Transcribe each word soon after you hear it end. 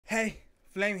Hey,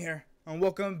 Flame here, and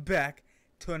welcome back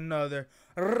to another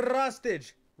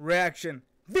RUSTAGE reaction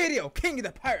video. King of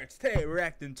the Pirates. Today we're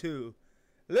reacting to,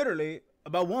 literally,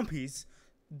 about One Piece,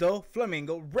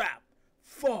 DOFLAMINGO Rap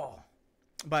Fall.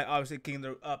 By, obviously, King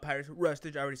of the Pirates,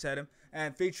 RUSTAGE, I already said him.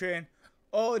 And featuring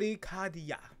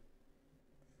Orikadia.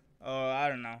 I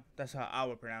don't know. That's how I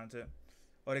would pronounce it.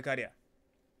 Orikadia.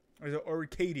 Or is it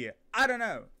Orikadia? I don't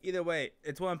know. Either way,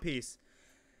 it's One Piece.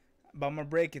 But I'm gonna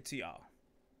break it to y'all.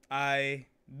 I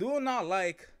do not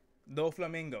like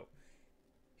DOFLAMINGO.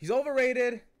 He's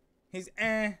overrated. He's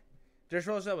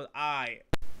Dressrosa was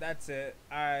That's it.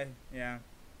 I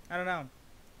don't know.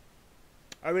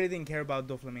 I really didn't care about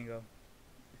DOFLAMINGO.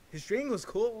 His string was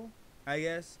cool, I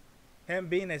guess. Him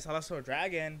being a Celestial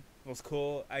Dragon was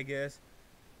cool, I guess.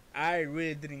 I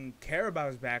really didn't care about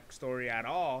his backstory at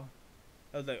all.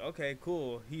 I was like, okay,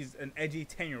 cool. He's an edgy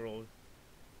 10-year-old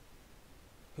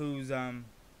who's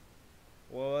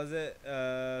what was it?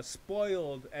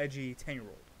 Spoiled, edgy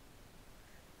 10-year-old.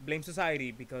 Blame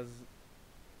society because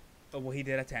of what he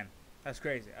did at 10. That's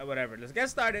crazy. Whatever. Let's get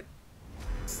started.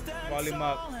 Volume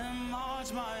up.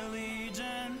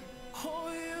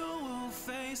 Oh, you will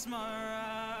face my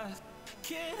wrath.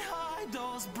 Can't hide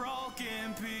those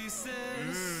broken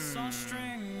pieces. Some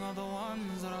string are the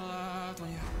ones that are left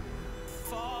when you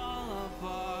fall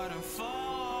apart and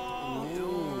fall.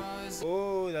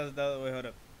 Oh, wait, hold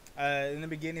up. In the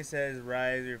beginning it says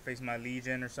rise or face my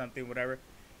legion or something, whatever.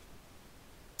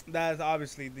 That's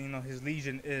obviously, you know, his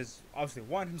legion is obviously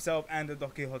one, himself and the Don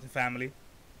Quixote family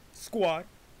squad.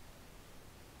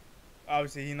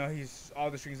 Obviously, you know, he's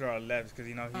all the strings are left because,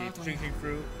 you know, he's drinking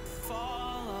fruit,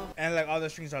 and like all the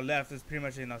strings are left is pretty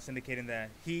much, you know, syndicating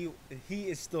that he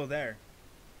is still there.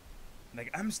 Like,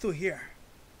 I'm still here.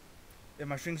 If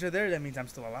my strings are there, that means I'm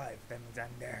still alive. That means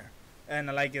I'm there. And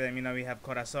I like it. You know, we have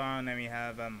Corazon and we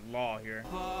have Law here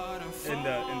in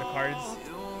the cards.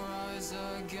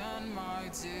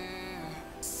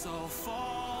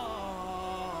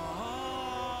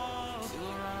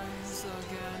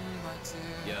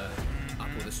 Yeah, I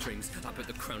pull the strings, I put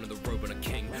the crown of the robe on a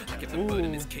king. I kept the bird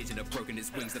in his cage and I've broken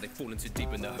his wings that they've fallen too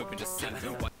deep and they're hoping to sink.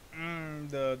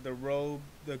 The robe,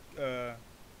 the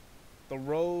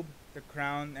robe, the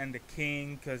crown, and the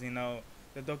king, because, you know,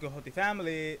 the Don Quixote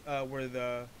family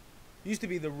used to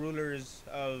be the rulers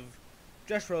of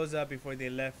Dressrosa before they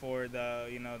left for the,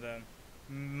 you know, the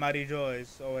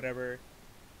Marijois or whatever,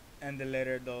 and then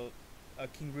later the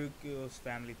King Ruku's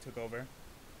family took over.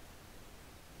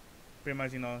 Pretty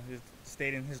much, you know, he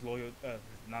stayed in his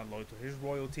his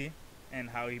royalty, and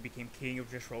how he became king of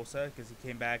Dressrosa, because he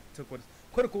came back, took what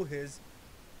quote unquote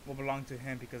what belonged to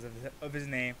him because of his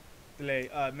name.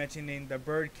 Mentioning the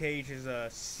bird cage is a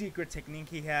secret technique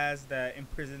he has that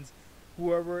imprisons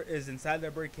whoever is inside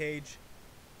the bird cage.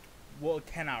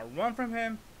 Cannot run from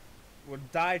him, will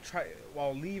die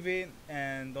while leaving,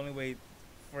 and the only way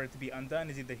for it to be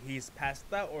undone is either he's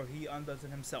passed out or he undoes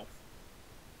it himself.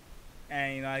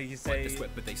 And, you know, you say,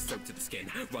 but they soak to the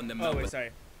skin. Run them oh wait, sorry.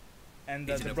 And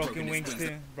the broken wings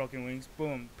too. Broken wings.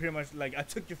 Boom. Pretty much like, I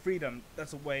took your freedom.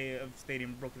 That's a way of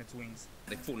stating broken its wings.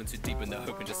 They've fallen too deep and they're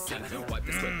hoping to sink. Wipe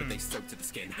the sweat, but they soak to the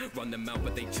skin. Run them out,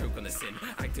 but they choke on the sin.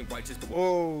 Acting righteous, but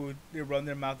oh, they run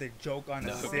their mouth, they joke on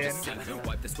the sin.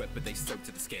 Wipe the sweat, but they soak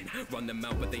to the skin. Run them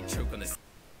out, but they choke on the sin.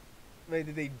 Wait,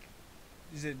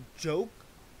 is it joke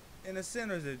in a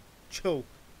sin or is it choke?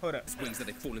 Hold up. Wings that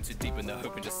they've fallen too deep and they're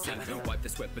hoping to sink. Wipe the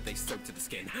sweat, but they soak to the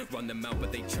skin. Run them out,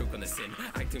 but they choke on the sin.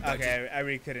 Acting okay, I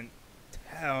really couldn't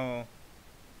tell.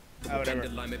 Whatever.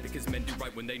 Because men do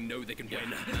right when they know they can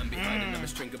win. I'm behind and I'm a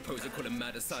string composer, call him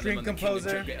mad asylum. String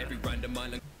composer. Every random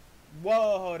island.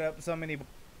 Whoa, hold up. So many.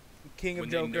 King of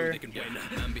Joker. They know they can win.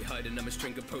 I'm behind and I'm a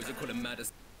string composer, call him mad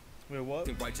asylum. Wait,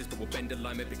 what? Righteous, but we'll bend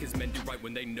alignment because men do right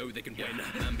when they know they can win.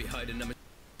 I'm behind and I'm a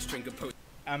string composer.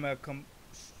 I'm a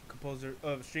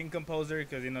string composer,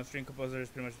 because, you know, string composer is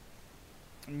pretty much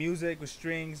music with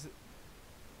strings.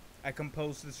 I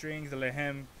compose the strings. I let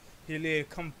him. He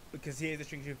literally because he is the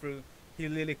string fruit. He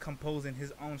literally composing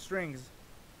his own strings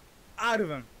out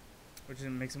of him, which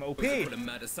makes him OP.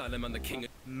 Mad Asylum, I'm the king.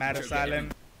 Mad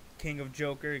Asylum, king of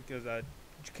Joker, because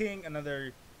king,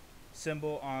 another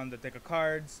symbol on the deck of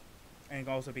cards, and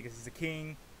also because he's a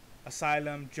king.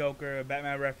 Asylum, Joker, a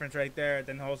Batman reference right there.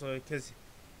 Then also because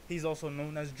he's also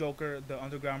known as Joker, the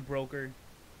underground broker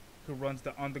who runs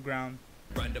the underground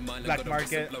black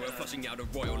market.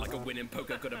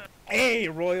 Hey,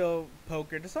 Royal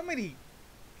Poker. There's so many.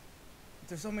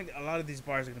 A lot of these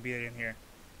bars are gonna be in here.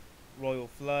 Royal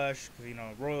Flush, because, you know,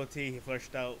 royalty. He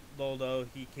flushed out Loldo.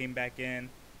 He came back in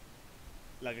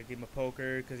like a game of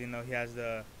poker, because, you know, he has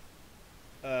the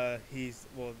he's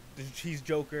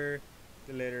Joker.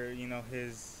 The later, you know,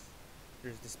 there's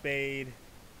the Spade.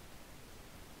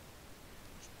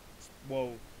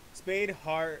 Whoa, Spade,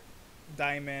 Heart,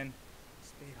 Diamond,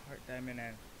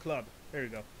 and Club. There we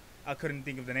go. I couldn't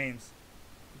think of the names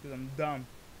because I'm dumb.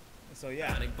 So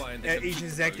yeah, each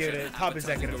executive, top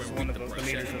executive, is one of the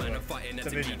leaders of the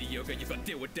division.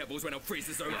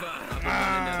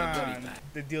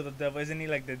 The deal the devil, isn't he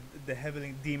like the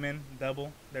heavenly demon?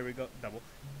 Devil. There we go. Devil.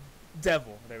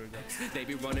 There we go. They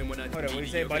be running when I what do you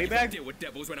say? Body bag? Deal with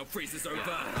devils when freezes over.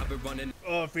 I've been running.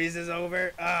 Oh, freezes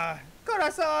over.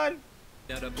 Corazon.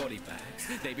 Out of body bags.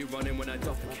 They be running when I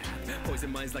doff the cap.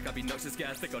 Poison minds like I be noxious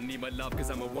gas. They gon' need my love cause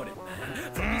I'm a wanted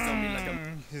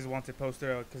man. His wanted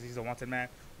poster because he's a wanted man.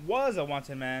 Was a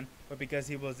wanted man, but because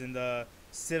he was in the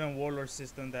 7 warlord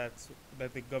system that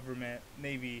the government,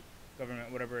 Navy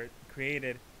government, whatever it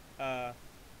created,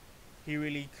 he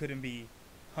really couldn't be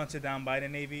hunted down by the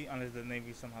Navy unless the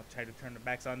Navy somehow tried to turn their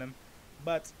backs on them.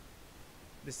 But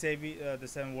the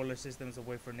 7 warlord system is a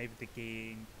way for Navy to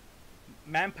gain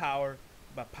manpower,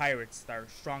 but pirates that are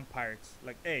strong pirates.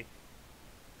 Like, hey,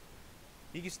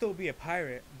 you can still be a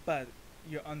pirate, but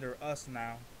you're under us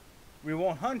now. We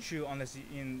won't hunt you unless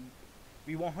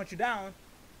we won't hunt you down.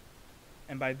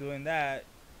 And by doing that,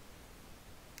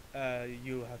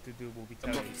 you have to do what we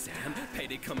tell you.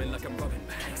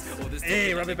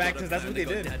 Hey, rub it back because that's what they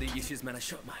did.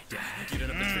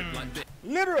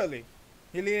 Literally,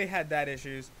 he literally had dad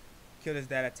issues. Killed his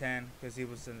dad at 10 because he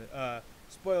was in the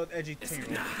spoiled, edgy teen.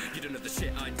 Nah, you don't know the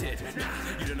shit I did. Nah,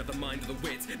 you don't have the mind of the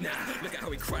wit. Nah, look at how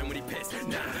he crying when he pissed.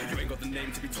 Nah, you ain't got the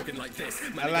name to be talking like this.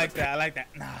 Man, I like that.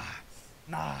 Nah.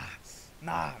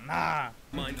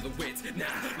 Mind of the wit. Nah,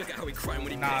 look at how he crying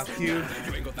when he pissed. Nah, you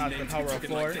ain't got the name to be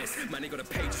talking like this. Man, ain't got a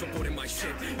page for boarding my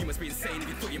ship. You must be insane if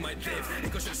you thought you might live.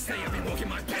 Because you'll stay and be walking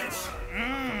my bitch.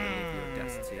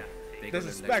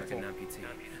 Disrespectful.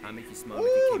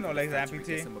 Ooh, no legs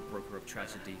amputee. I'm a broker of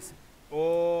tragedies.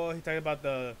 Oh, he talking about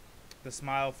the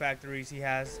smile factories he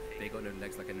has. They got no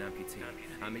legs like an amputee.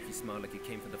 I make you smile like you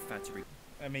came from the factory.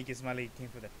 I make you smile like you came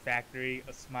from the factory,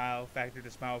 a smile factory, the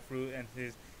smile fruit, and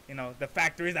his, you know, the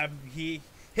factories that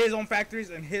his own factories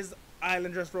and his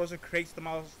island Dressrosa creates the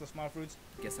smile fruits.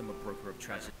 I guess I'm a broker of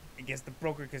tragedy. I guess the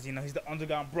broker because, you know, he's the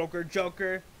underground broker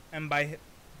Joker, and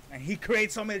he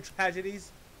creates so many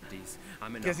tragedies.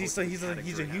 Because he's a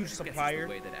huge supplier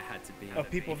of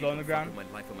people of the underground.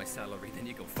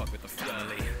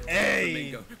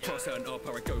 Hey! Cross that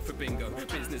out, go for bingo.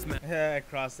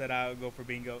 Cross that out, go for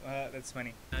bingo. That's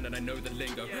funny. And I know the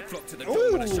lingo. Flock to the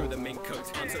door when I show the mink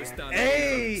coat. I'm so stylish.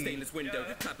 Hey! Stainless window.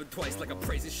 Clapping twice like I'm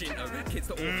praising Shinto. Kids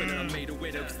the orphan and I made a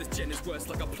widow. Cause this gen is worse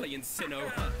like I'm playing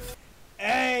Sinnoh.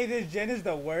 Hey, this gen is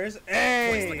the worst.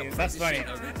 Hey! That's funny.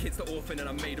 Kids the orphan and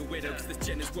I made a widow. Cause this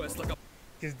gen is worse like I'm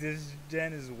because this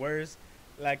gen is worse,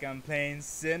 like I'm playing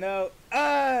Sinnoh.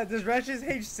 Does Ratchet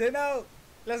hate Sinnoh?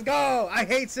 Let's go. I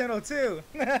hate Sinnoh too.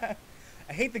 I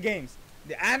hate the games.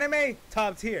 The anime,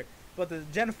 top tier. But the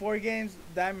Gen 4 games,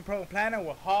 Diamond Pro Planet,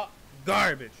 were hot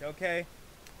garbage, okay?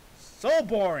 So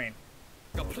boring.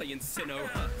 I'm playing Sinnoh.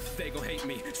 They gon' hate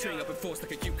me. String up and force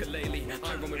like a ukulele.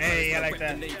 Hey, I like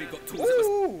that.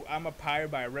 Ooh, I'm a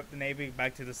pirate, but I ripped the Navy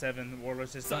back to the 7 warlord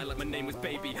system. Like my name was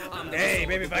Baby. Hey,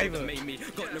 Baby Bible.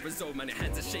 Got no result, man. Your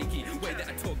hands are shaky. Way that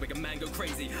I talk make a man go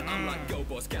crazy. I'm like go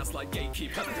boss, gaslight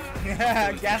gatekeeper.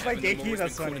 Gaslight gatekeeper.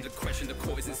 That's funny. The question, the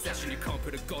court is in session. You can't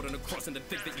put a god on a cross, and to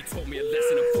think that you taught me a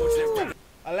lesson. Unfortunate.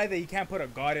 I like that you can't put a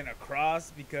god in a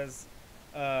cross because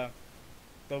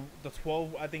the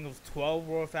 12, I think it was 12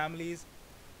 royal families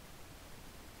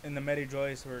in the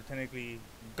Medi-Joyce were technically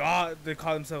god. They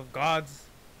call themselves gods,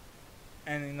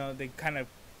 and you know they kind of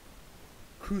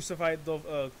crucified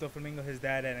DOFLAMINGO, his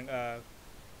dad, and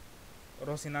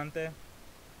Rocinante.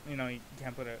 You know, you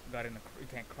can't put a god in you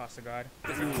can't cross a god.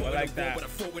 Ooh, I like that.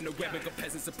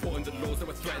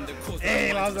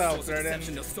 Hey, laws out,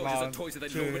 threatened. Laws, choose.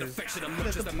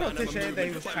 The politician that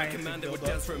he was trying to build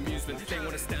up. For amusement. They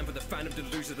want to stand for the fan of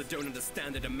delusions that don't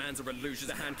understand that demands are illusions.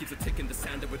 The hand keeps a tick in the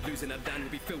sand that we're losing. Our land will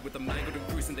be filled with the mangled and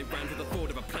gruesome. They ran to the thought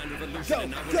of a planned revolution.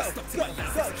 And I want to stop to my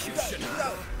last execution.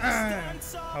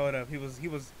 Hold up,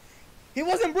 he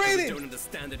wasn't breathing. Don't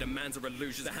understand the demands are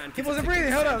illusions. He wasn't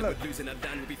breathing. Hold on, look. Losing our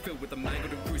land will be filled with the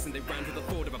mangled and gruesome. They ran to the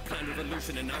thought of a planned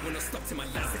revolution, and I want to stop to my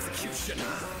last execution.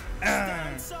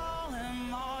 Stand tall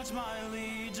and march, my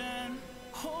legion.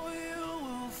 Oh, you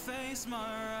will face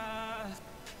my wrath.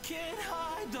 Can't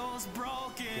hide those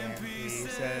broken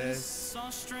pieces. Some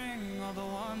string are the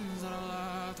ones that are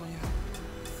left when you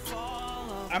fall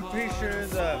apart. I'm pretty sure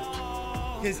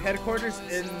his headquarters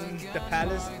in the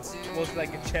palace was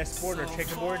like a chessboard or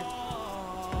checkerboard.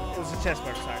 It was a chest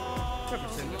mark, sorry.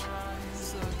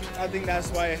 I think that's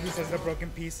why he says the broken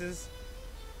pieces.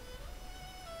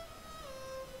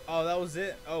 Oh, that was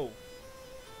it? Oh.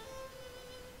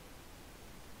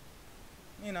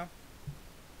 You know.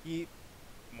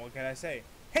 What can I say?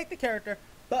 Hate the character,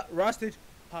 but Rustage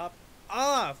pop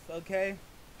off, okay?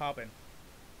 Poppin'.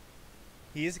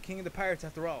 He is the king of the pirates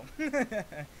after all.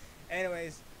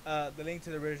 Anyways, the link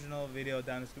to the original video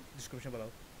down in the description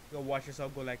below. Go watch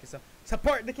yourself, go like yourself.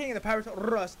 Support the king of the pirates,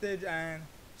 Rustage, and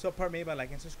support me by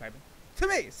liking and subscribing to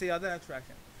me. See y'all in the next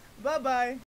reaction.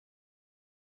 Bye-bye.